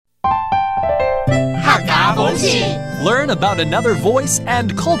客家风情。 Learn about another voice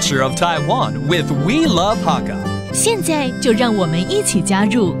and culture of Taiwan with We Love Hakka. 现在就让我们一起加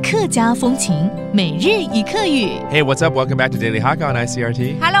入客家风情每日一客语。 Hey, what's up? Welcome back to Daily Hakka on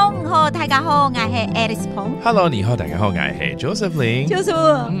ICRT. Hello， 你好，大家好，我是 Alice 彭。Hello, 你好，大家好，我是 Joseph 林。就是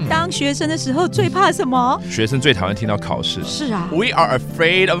当学生的时候最怕什么？学生最讨厌听到考试。是啊。 We are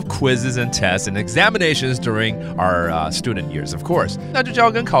afraid of quizzes and tests and examinations during our student years, of course. 那就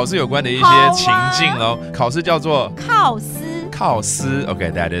叫跟考试有关的一些情境咯。考试叫做考试。考试 ，OK,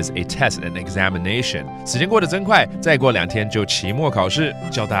 that is a test and examination. 时间过得真快，再过2天就期末考试。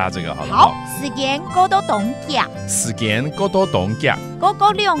教大家这个好不好？好，时间过到冬假。时间过到冬假。过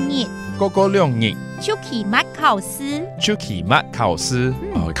2日。过2日。就期末考试。就期末考试。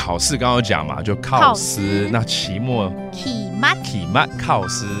考试刚刚讲嘛，就考试。那期末。期末考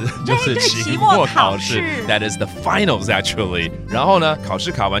试就是期末考试。That is the finals actually. 然后呢，考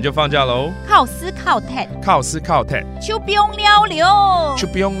试考完就放假喽。考试考 test。就不用了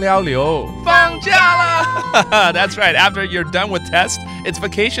了。放假了。That's right. After you're done with tests, it's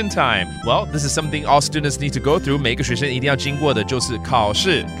vacation time. Well, this is something all students need to go through. 每个学生一定要经过的就是考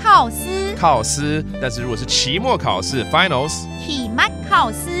试。但是如果是期末考试 finals. 期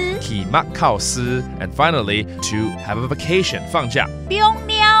末考试 and finally to have a vacation 放假不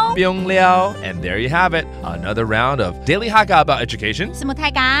用了 and there you have it, another round of Daily Hakka about education. 什么大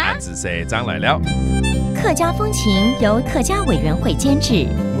家安子 say 张来了。客家风情由客家委员会监制。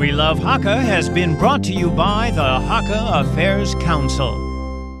 We Love Hakka has been brought to you by the Hakka Affairs Council.